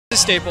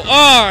staple.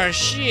 Oh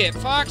shit,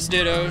 Fox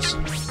dittos.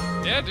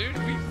 Yeah, dude.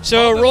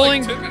 So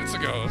rolling. Like 10 minutes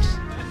ago.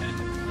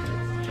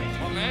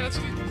 Oh man, that's.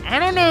 I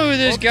don't know who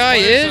this guy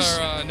is.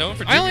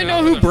 I only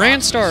know who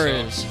Branstar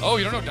is. Oh,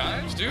 you don't know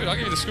Dimes, dude? I'll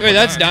give you the scoop. Wait,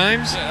 that's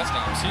Dimes? Yeah, that's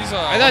Dimes. He's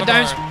I thought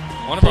Dimes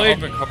one of our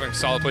hoping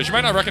solid players. You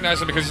might not recognize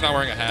him because he's not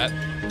wearing a hat.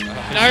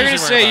 Now you're gonna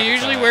say he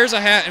usually wears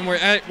a hat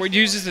and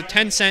uses the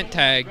 10-cent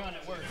tag.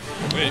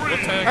 Wait, what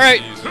tag? All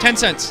right, 10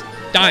 cents.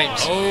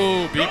 Dimes.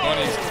 Oh, beat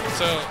bunnies.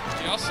 So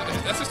he also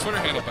that's his Twitter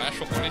handle,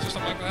 Bashful Bunnies or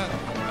something like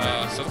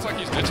that. So it looks like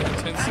he's ditching the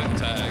 10-cent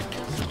tag.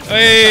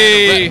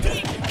 Hey.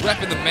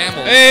 Repping the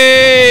mammal.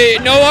 Hey,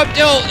 no up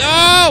tilt.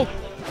 No.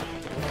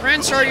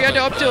 Branstar, you had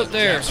to up tilt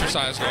there.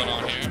 Exercise going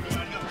on here.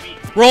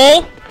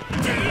 Roll.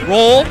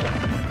 Roll.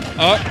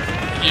 Oh.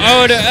 Yes.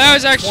 Oh, that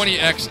was actually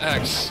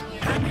 20XX.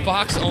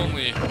 Fox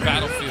only.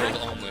 Battlefield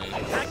only.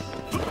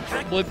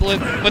 Blip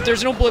blip. But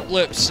there's no blip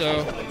blips,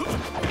 so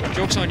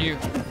joke's on you.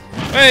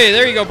 Hey,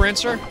 there you go,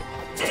 Branstar.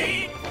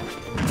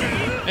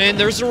 And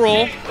there's the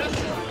roll.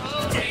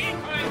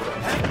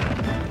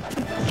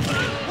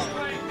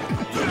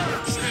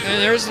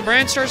 And there's the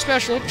Branstar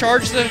special.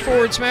 Charge the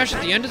forward smash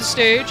at the end of the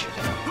stage.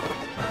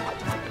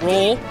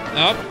 Roll.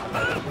 Up.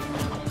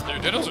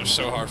 Dude, dittos are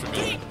so hard for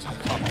me to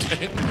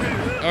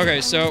commentate. Okay,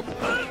 so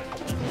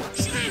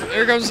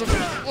there comes the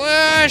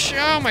flash.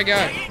 Oh my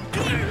god.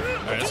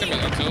 Alright, that's gonna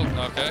be up tilt.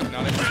 Okay,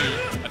 now they can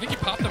do. I think he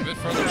popped a bit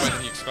further away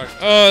than he expected.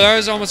 Oh, that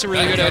was almost a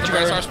really good edge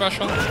guard. Branstar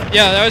special?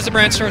 Yeah, that was the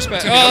Branstar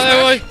special. Oh,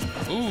 that was.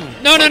 Ooh.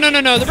 No.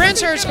 The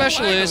Branstar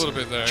special is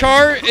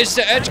it's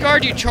the edge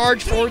guard. You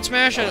charge forward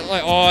smash at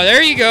like. Oh,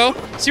 there you go.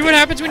 See what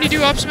happens when you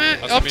do up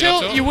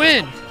tilt? You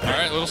win. All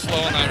right, a little slow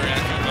on that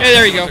reaction. Hey,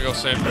 there you go. Go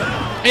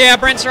Yeah,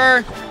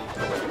 Branstar.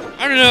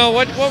 I don't know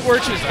what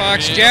works with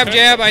Fox.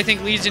 Jab. I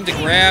think leads into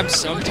grabs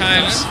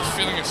sometimes. I'm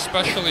feeling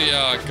especially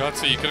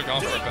gutsy. You could have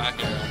gone for a back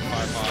air on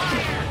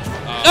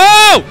 5-5.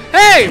 Oh!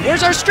 Hey!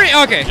 Where's our string?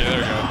 Okay. Okay, there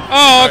we go.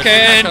 Oh,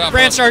 okay, and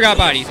Branstar got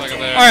bodied.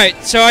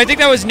 Alright, so I think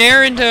that was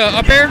Nair into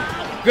up air.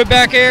 Good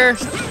back air.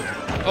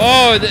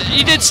 Oh,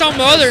 he did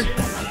something other.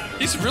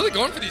 He's really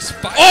going for these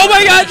firework. Oh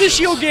my god, the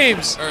shield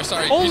games! Or,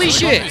 sorry, holy he's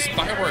shit! Going for these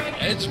firework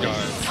edge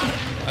guards.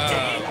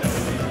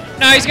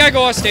 Nah, he's gotta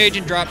go off stage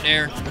and drop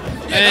Nair.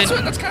 Yeah,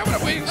 and that's kind of what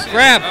I'm waiting to see.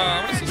 Grab.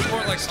 I want to see some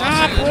more like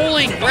stop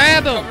rolling,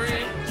 grab him.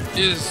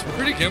 Is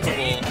pretty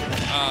gimpable.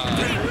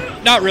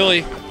 Not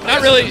really.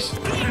 Not really.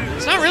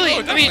 It's not really.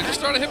 Oh, I mean, just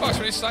throw out a hitbox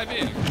when he's side B.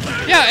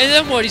 Yeah, and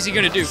then what is he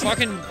gonna do?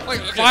 Fucking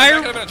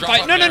fire? No.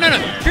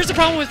 Here's the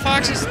problem with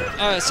Fox's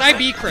side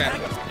B crap.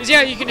 Is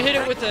yeah, you can hit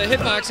it with the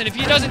hitbox, and if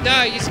he doesn't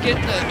die, he's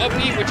getting the up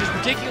B, which is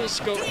ridiculous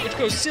scope, which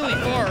goes silly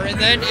far. And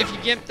then if you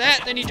gimp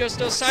that, then he just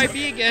does side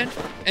B again,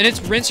 and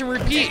it's rinse and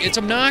repeat. It's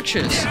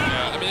obnoxious.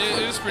 Yeah, I mean, it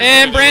is pretty.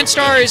 And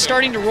Branstar is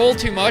starting to roll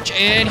too much,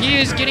 and he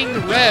is getting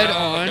the red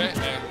on.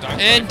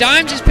 And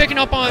Dimes is picking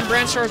up on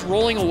Branstar's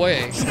rolling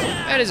away.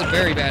 That is a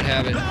very bad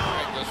habit.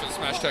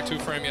 Smash tech 2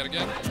 frame yet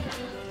again.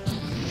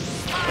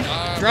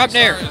 Drop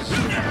Nair.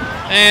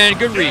 And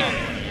good read.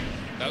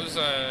 That was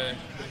a.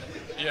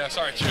 Yeah,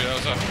 sorry, Chew. That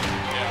was a.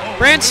 Yeah.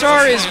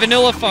 Branstar is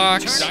Vanilla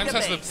Fox. Dimes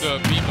has the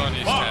beat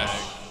bunnies tag.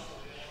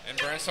 And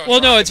Branstar. Well,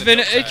 no, it's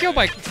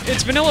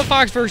Vanilla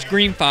Fox versus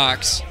Green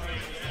Fox.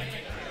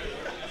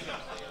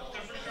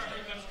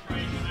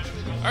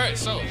 Alright,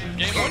 so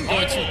game 1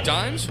 going to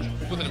Dimes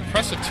with an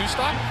impressive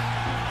 2-stop.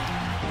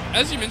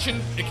 As you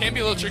mentioned, it can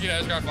be a little tricky to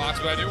edgeguard Fox,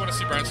 but I do want to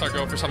see Branstar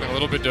go for something a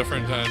little bit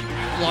different than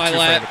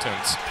two-frame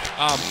attempts.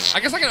 I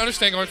guess I can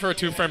understand going for a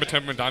 2-frame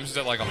attempt when Dimes is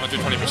at like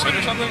 120%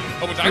 or something,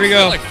 but when Dimes is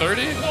at like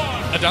 30,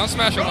 a down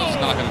smash almost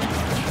is not going to be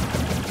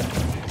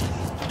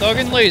much.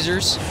 Thugging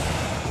lasers.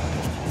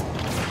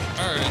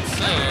 Alright,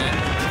 so...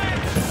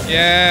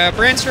 Yeah,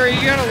 Branstar,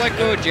 you gotta let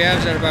go of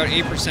jabs at about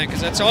 8%, because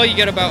that's all you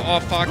get about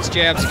off Fox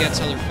jabs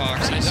against other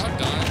Foxes.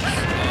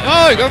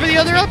 Oh, go for the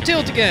other up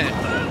tilt again.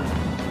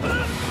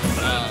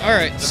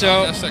 Alright,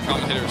 so... That's that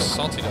commentator is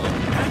Salty Dog,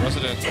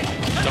 resident.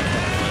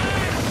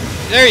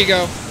 There you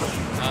go.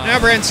 Now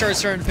Branstar's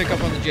starting to pick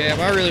up on the jab.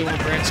 I really want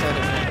Branstar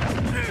to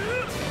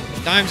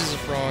win. Dimes is a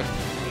fraud.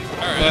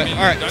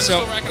 Alright,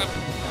 so...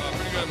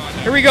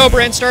 Here we go,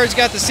 Branstar's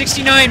got the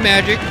 69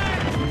 magic.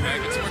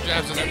 Get some more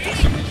jabs in there.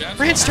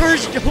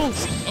 Branstar's...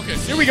 Okay,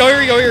 here we go.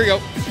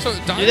 So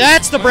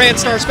that's the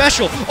Branstar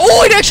special.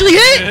 Oh, it actually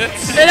hit!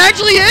 It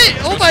actually hit!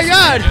 Oh my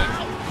god!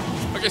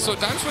 Okay, so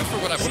Dimes went for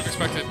what I would have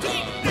expected.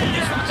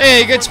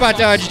 Hey, good spot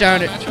dodge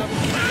down it.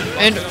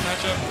 And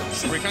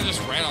where he kind of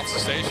just ran off the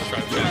stage to try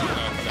to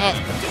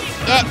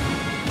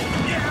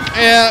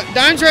yeah,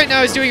 Dimes right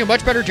now is doing a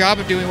much better job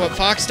of doing what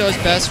Fox does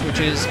best, which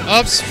is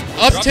up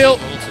tilt.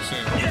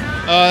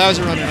 That was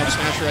a running up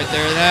smash right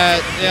there.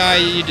 Yeah,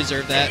 you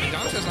deserve that.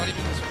 Dimes has not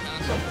even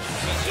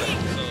surpassed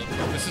 100%,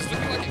 so this is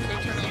looking like it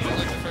could turn out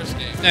like the first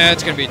game. Nah,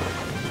 it's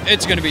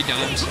gonna be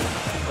Dimes.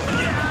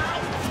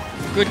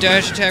 Good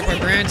dash attack by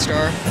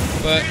Branstar,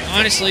 but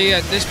honestly,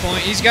 at this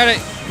point, he's got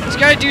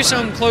to do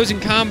some closing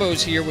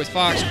combos here with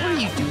Fox. What are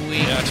you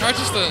doing? Yeah,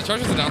 charges the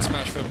down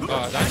smash, but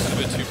Dimes is a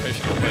bit too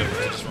patient to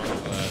just run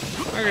for that.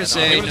 I'm gonna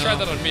say he would have tried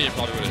that on me, he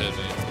probably would have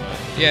hit me.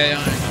 Yeah.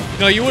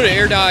 No, you would have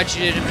air dodged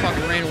it and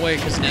fucking ran away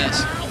because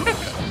Ness.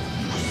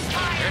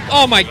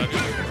 Oh my.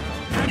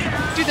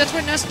 Dude, that's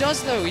what Ness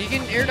does though. You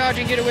can air dodge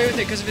and get away with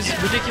it because of his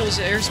ridiculous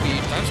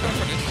airspeed.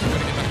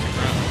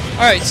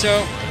 Alright,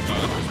 so.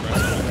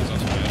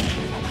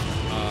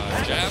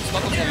 Jabs,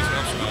 not the police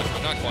up smash,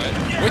 but not quite.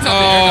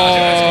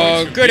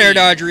 Oh, good air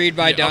dodge read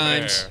by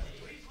Dimes.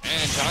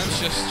 And Dimes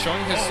just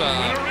showing his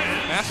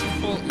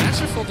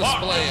masterful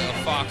display of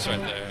Fox right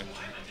there.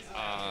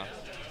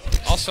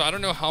 Also, I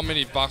don't know how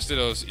many box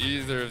dittos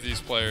either of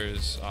these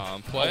players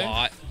play, A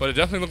lot. but it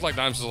definitely looked like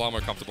Dimes was a lot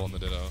more comfortable in the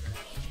ditto.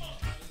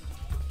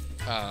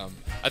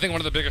 I think one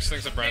of the biggest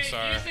things that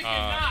Branstar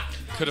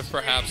could have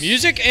perhaps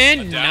music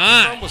and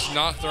not was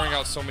not throwing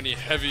out so many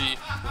heavy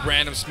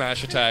random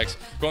smash attacks,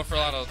 going for a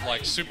lot of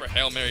like super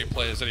Hail Mary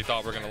plays that he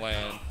thought were going to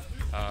land.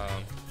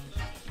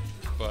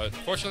 But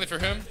fortunately for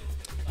him,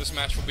 this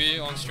match will be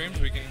on stream,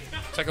 so we can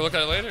take a look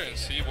at it later and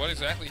see what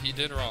exactly he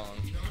did wrong.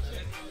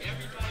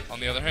 On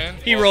the other hand,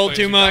 he rolled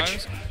too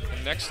much.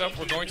 Next up,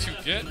 we're going to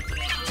get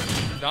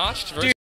Notched versus